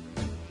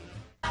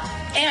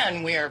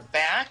 And we are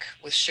back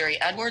with Sharry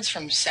Edwards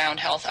from Sound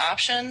Health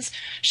Options.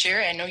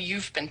 Sharry, I know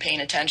you've been paying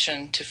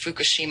attention to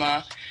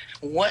Fukushima.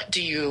 What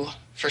do you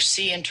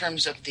foresee in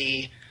terms of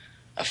the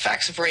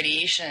effects of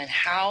radiation, and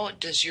how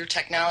does your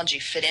technology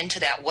fit into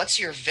that? What's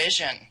your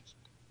vision?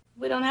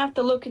 We don't have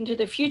to look into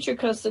the future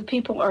because the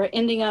people are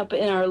ending up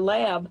in our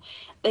lab.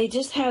 They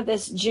just have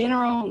this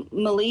general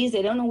malaise.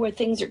 They don't know where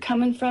things are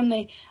coming from.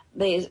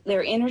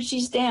 Their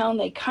energy's down.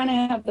 They kind of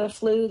have the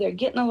flu. They're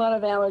getting a lot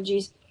of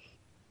allergies.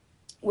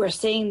 We're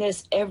seeing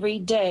this every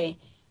day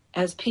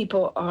as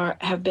people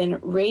have been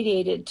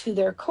radiated to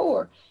their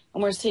core.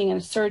 And we're seeing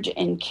a surge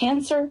in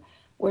cancer.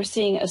 We're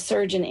seeing a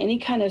surge in any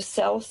kind of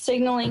cell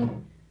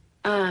signaling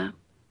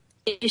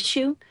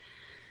issue.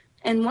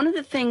 And one of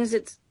the things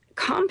that's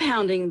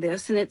compounding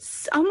this, and it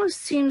almost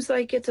seems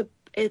like it's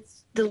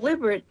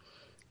deliberate,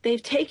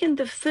 they've taken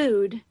the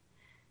food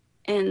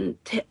and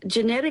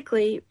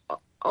genetically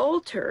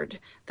altered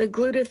the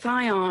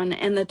glutathione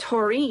and the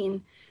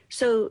taurine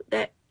so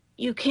that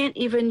you can't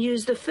even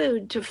use the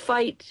food to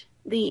fight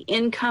the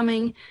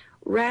incoming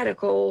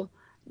radical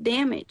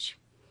damage.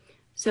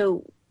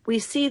 So we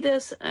see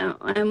this,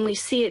 and we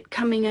see it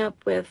coming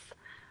up with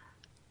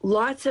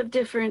lots of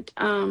different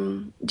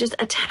just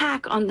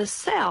attack on the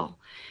cell.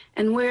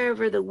 And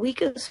wherever the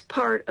weakest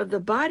part of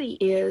the body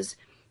is,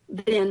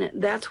 then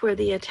that's where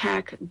the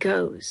attack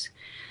goes.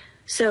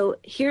 So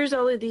here's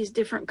all of these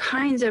different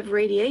kinds of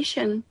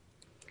radiation,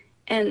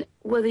 and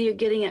whether you're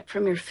getting it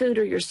from your food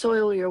or your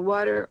soil or your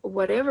water or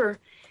whatever,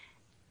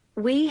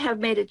 we have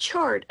made a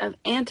chart of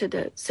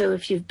antidotes. So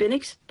if you've been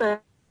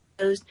exposed,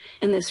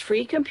 and this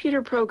free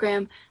computer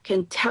program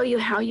can tell you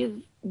how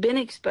you've been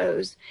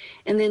exposed,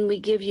 and then we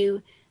give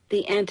you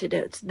the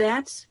antidotes.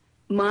 That's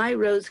my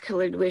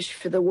rose-colored wish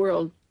for the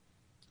world.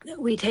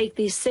 We take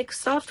these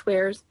 6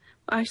 softwares,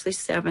 actually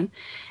 7,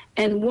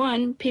 and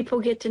 1,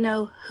 people get to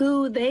know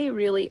who they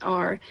really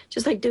are.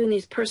 Just like doing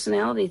these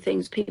personality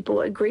things,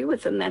 people agree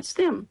with them, that's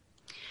them.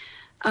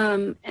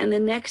 And the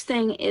next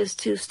thing is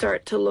to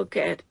start to look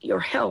at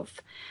your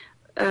health.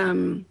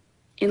 In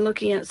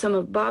looking at some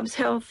of Bob's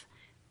health,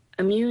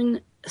 immune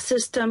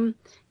system,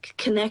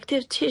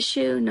 connective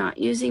tissue, not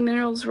using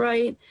minerals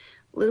right,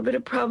 a little bit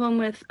of problem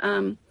with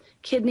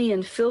kidney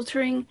and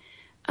filtering,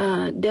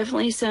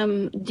 definitely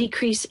some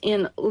decrease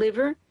in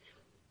liver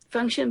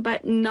function,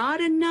 but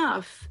not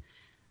enough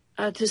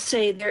to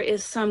say there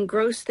is some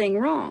gross thing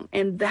wrong.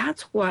 And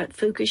that's what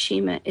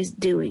Fukushima is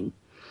doing.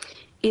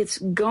 It's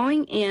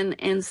going in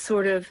and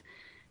sort of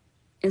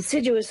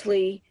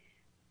insidiously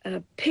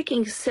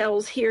picking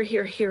cells here,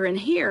 here, here, and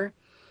here.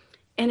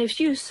 And if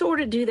you sort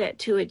of do that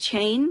to a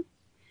chain,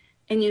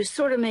 and you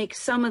sort of make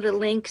some of the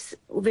links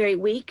very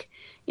weak,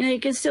 you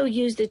can still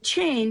use the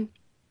chain,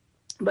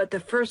 but the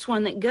first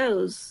one that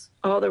goes,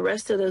 all the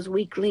rest of those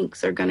weak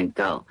links are going to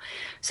go.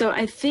 So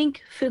I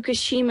think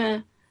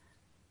Fukushima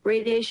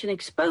radiation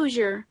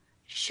exposure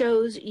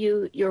shows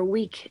you your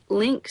weak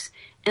links,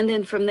 and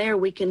then from there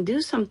we can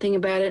do something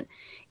about it.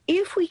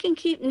 If we can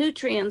keep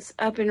nutrients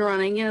up and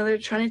running, they're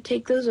trying to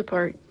take those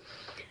apart.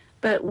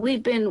 But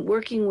we've been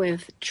working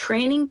with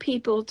training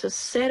people to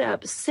set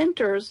up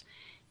centers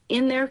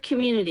in their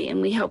community,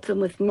 and we help them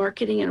with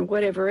marketing and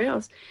whatever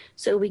else.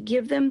 So we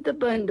give them the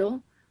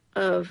bundle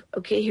of,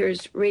 okay,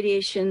 here's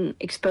radiation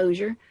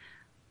exposure,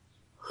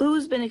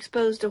 who's been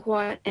exposed to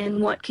what,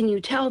 and what can you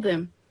tell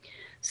them?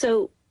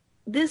 So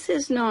this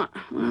is not,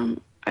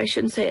 I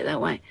shouldn't say it that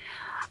way.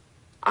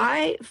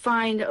 I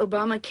find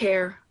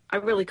Obamacare, I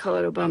really call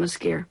it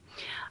Obamacare,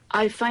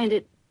 I find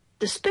it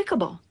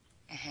despicable.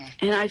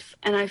 And I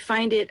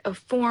find it a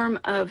form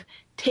of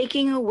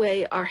taking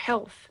away our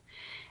health.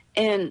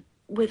 And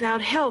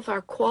without health,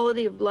 our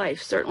quality of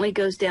life certainly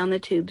goes down the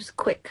tubes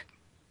quick.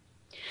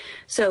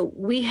 So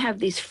we have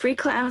these free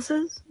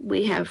classes.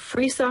 We have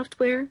free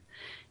software.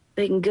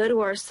 They can go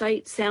to our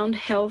site,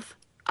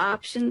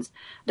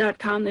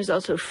 soundhealthoptions.com. There's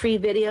also free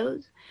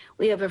videos.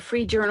 We have a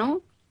free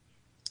journal.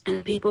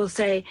 And people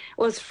say,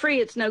 well, it's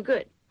free, it's no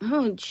good.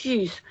 Oh,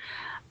 geez.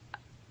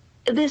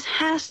 This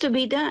has to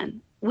be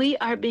done. We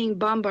are being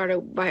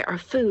bombarded by our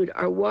food,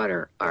 our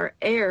water, our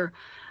air,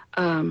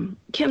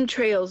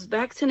 chemtrails,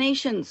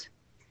 vaccinations.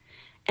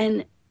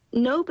 And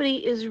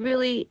nobody is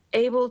really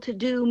able to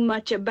do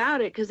much about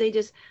it because they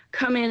just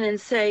come in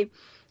and say,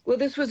 well,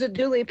 this was a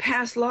duly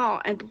passed law.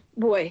 And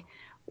boy,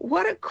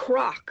 what a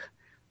crock.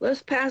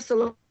 Let's pass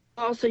the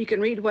law so you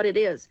can read what it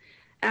is.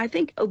 And I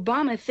think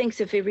Obama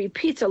thinks if he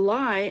repeats a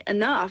lie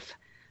enough,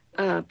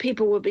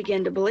 people will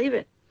begin to believe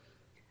it.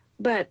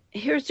 But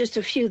here's just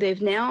a few.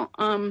 They've now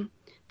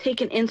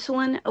taken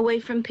insulin away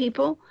from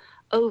people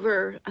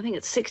over, I think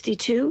it's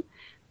 62,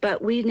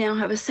 but we now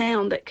have a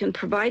sound that can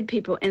provide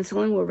people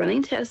insulin. We're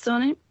running tests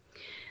on it.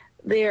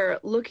 They're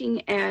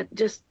looking at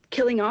just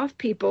killing off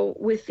people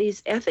with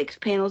these ethics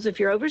panels. If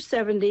you're over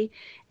 70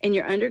 and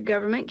you're under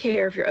government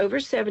care, if you're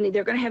over 70,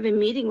 they're going to have a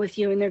meeting with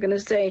you and they're going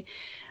to say,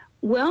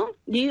 well,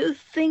 do you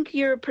think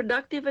you're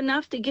productive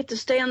enough to get to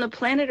stay on the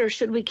planet, or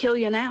should we kill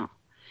you now?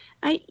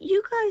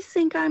 You guys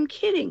think I'm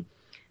kidding,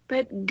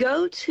 but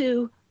go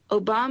to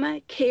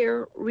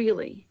Obamacare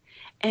Really,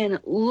 and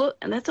look,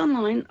 and that's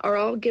online, or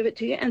I'll give it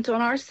to you. And it's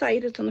on our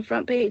site. It's on the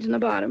front page and the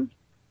bottom.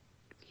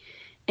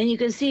 And you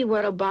can see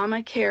what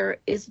Obamacare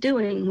is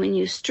doing when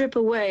you strip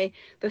away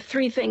the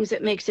three things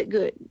that makes it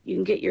good. You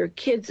can get your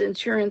kids'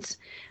 insurance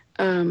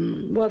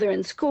while they're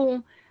in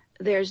school.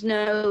 There's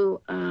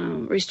no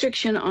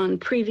restriction on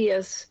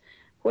previous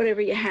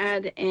whatever you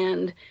had,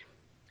 and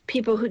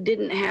people who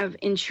didn't have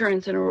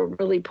insurance and are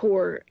really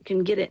poor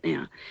can get it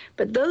now.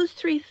 But those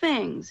three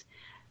things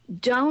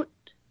don't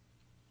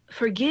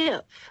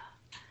forgive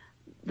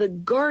the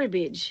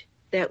garbage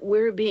that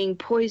we're being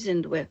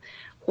poisoned with.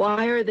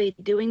 Why are they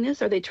doing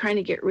this? Are they trying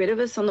to get rid of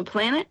us on the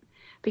planet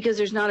because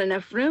there's not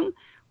enough room?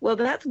 Well,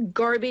 that's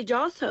garbage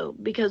also,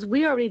 because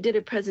we already did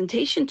a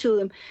presentation to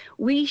them.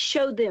 We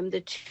showed them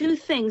the two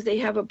things they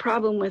have a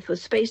problem with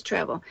space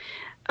travel,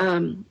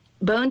 bone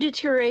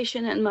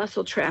deterioration and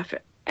muscle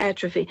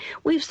atrophy.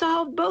 We've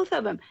solved both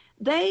of them.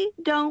 They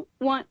don't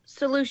want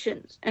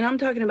solutions. And I'm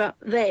talking about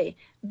they,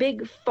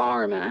 big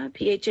pharma,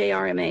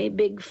 P-H-A-R-M-A,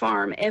 big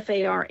farm,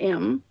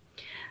 F-A-R-M,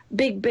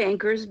 big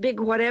bankers, big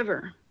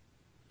whatever.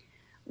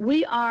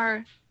 We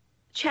are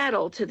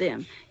chattel to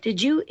them.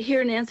 Did you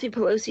hear Nancy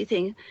Pelosi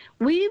thing?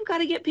 We've got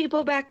to get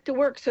people back to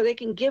work so they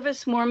can give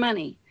us more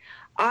money.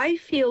 I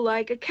feel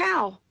like a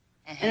cow.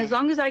 And as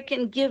long as I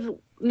can give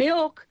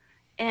milk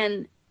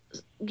and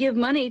give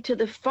money to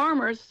the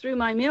farmers through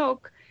my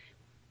milk,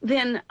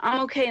 then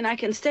I'm okay and I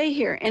can stay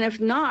here. And if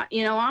not,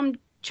 I'm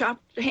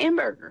chopped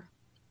hamburger.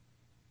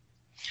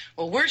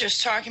 Well, we're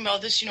just talking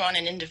about this, on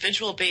an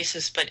individual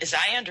basis. But as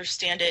I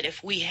understand it,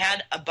 if we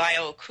had a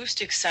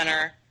bioacoustic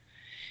center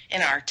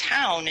in our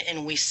town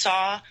and we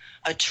saw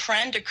a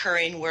trend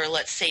occurring where,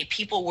 let's say,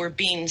 people were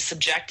being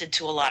subjected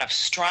to a lot of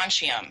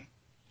strontium,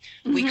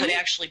 we could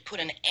actually put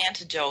an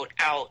antidote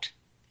out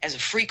as a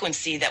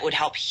frequency that would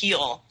help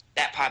heal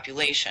that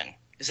population.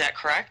 Is that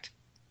correct?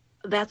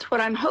 That's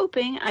what I'm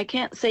hoping. I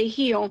can't say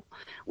heal.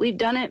 We've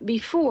done it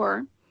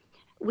before.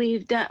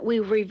 We've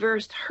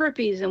reversed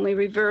herpes, and we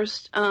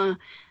reversed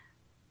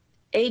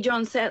age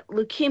onset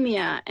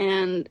leukemia,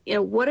 and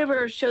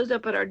whatever shows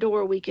up at our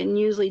door we can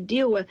usually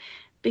deal with,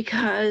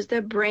 because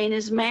the brain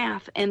is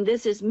math, and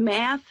this is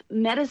math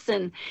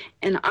medicine,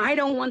 and I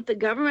don't want the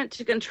government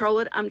to control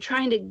it. I'm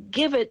trying to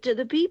give it to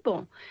the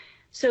people.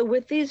 So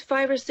with these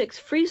 5 or 6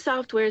 free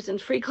softwares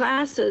and free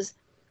classes,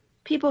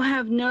 people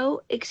have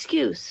no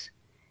excuse.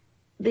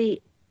 The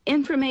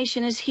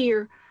information is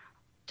here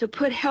to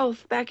put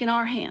health back in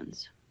our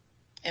hands.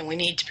 And we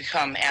need to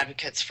become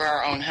advocates for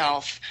our own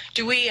health.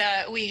 Do we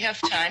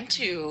have time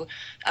to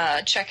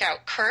check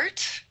out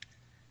Kurt?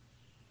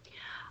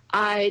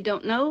 I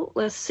don't know.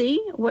 Let's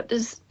see. What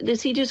does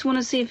he just want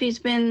to see if he's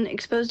been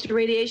exposed to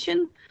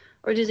radiation,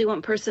 or does he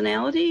want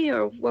personality,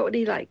 or what would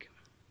he like?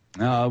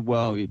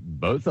 Well,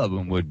 both of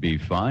them would be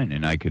fine,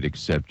 and I could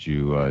accept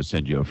you,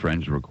 send you a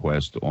friend's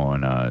request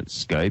on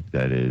Skype,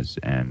 that is,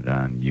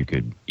 and you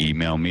could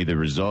email me the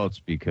results,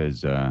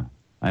 because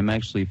I'm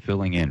actually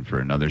filling in for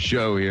another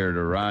show here at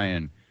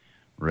Orion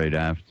right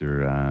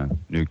after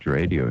Nuked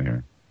Radio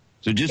here.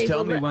 So just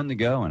tell me when to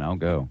go, and I'll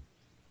go.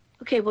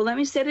 Okay, well, let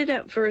me set it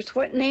up first.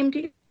 What name do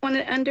you want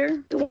it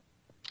under?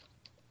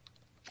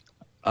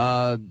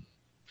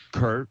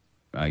 Kurt,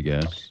 I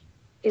guess.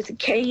 Is it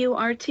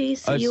K-U-R-T?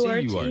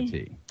 C-U-R-T?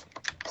 C-U-R-T.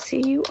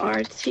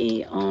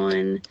 C-U-R-T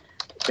on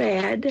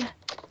red.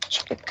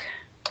 Check.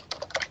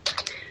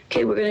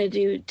 Okay, we're going to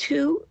do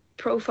 2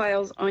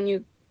 profiles on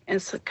you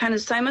as kind of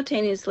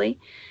simultaneously.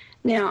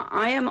 Now,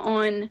 I am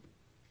on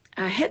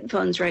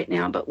headphones right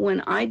now, but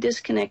when I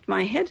disconnect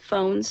my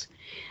headphones,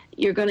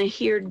 you're going to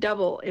hear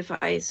double if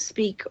I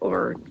speak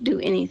or do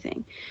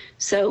anything.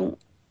 So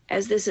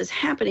as this is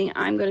happening,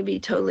 I'm going to be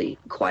totally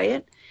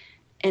quiet.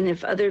 And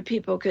if other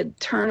people could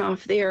turn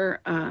off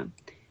their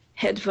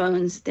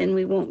headphones, then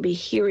we won't be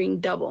hearing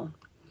double.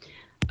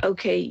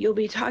 Okay, you'll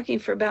be talking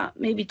for about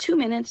maybe 2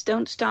 minutes.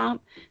 Don't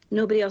stop.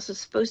 Nobody else is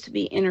supposed to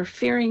be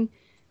interfering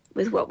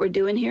with what we're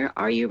doing here.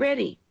 Are you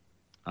ready?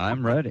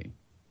 I'm ready.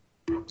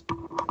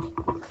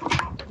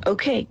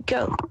 Okay,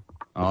 go.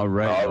 All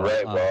right.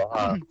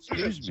 Well,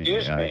 excuse me.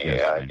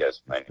 I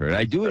guess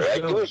I do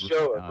a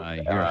show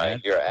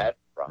here at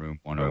Room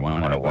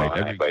 101.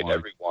 I invite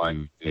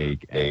everyone to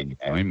take and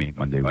join me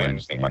Monday,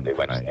 Wednesday, and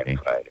Friday,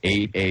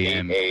 8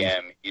 a.m.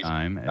 Eastern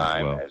time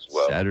as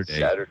well.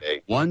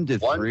 Saturday, 1 to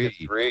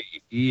 3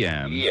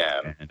 p.m.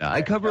 And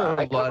I cover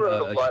a lot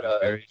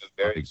of various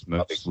topics,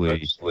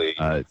 mostly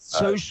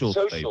social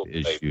type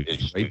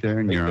issues, right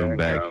there in your own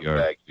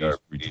backyard.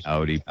 Police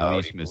brutality,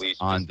 police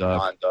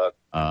misconduct,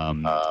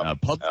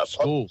 public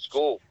schools,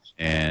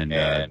 and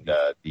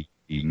the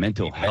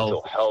mental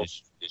health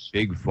issues.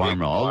 Big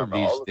pharma, all of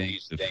these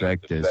things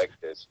affect us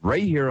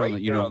right here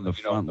on the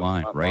front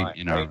line, right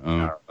in our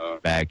own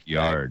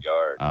backyard.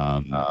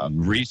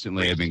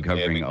 Recently, I've been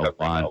covering a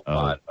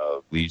lot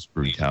of police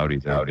brutality.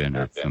 There have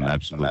been some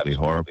absolutely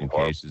horrible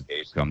cases that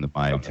have come to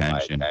my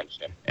attention,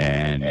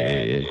 and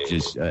it's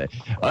just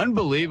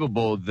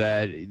unbelievable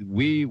that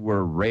we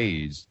were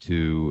raised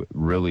to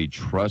really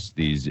trust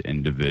these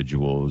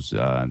individuals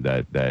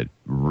that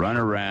run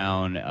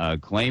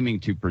around claiming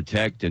to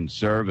protect and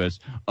serve us,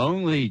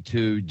 only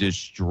to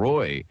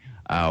destroy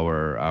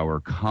our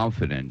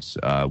confidence,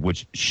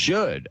 which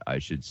should, I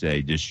should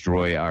say,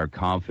 destroy our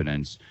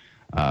confidence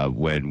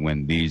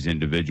when these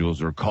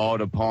individuals are called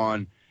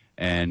upon,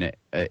 and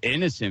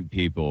innocent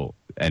people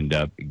end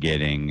up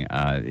getting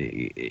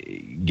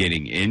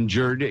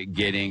injured,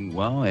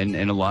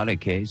 in a lot of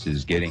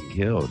cases, getting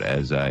killed.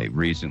 As I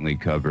recently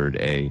covered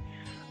a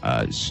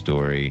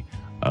story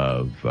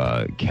of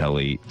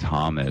Kelly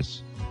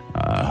Thomas,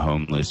 a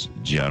homeless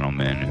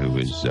gentleman who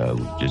was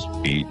just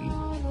beaten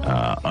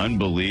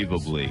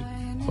unbelievably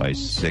by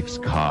 6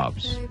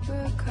 cops.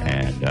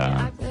 And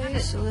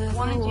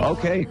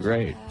okay,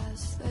 great.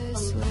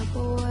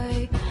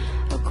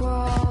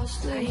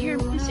 I hear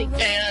music.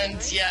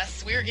 And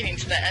yes, we're getting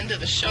to the end of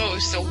the show,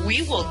 so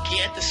we will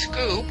get the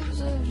scoop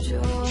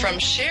from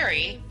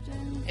Sharry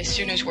as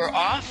soon as we're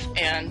off,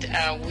 and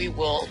we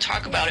will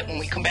talk about it when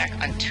we come back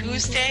on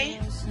Tuesday,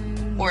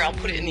 or I'll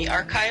put it in the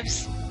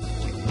archives.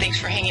 Thanks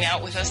for hanging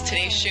out with us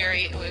today,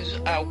 Sharry. It was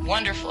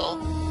wonderful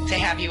to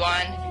have you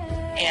on,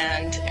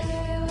 and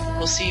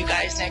we'll see you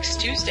guys next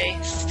Tuesday.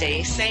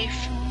 Stay safe.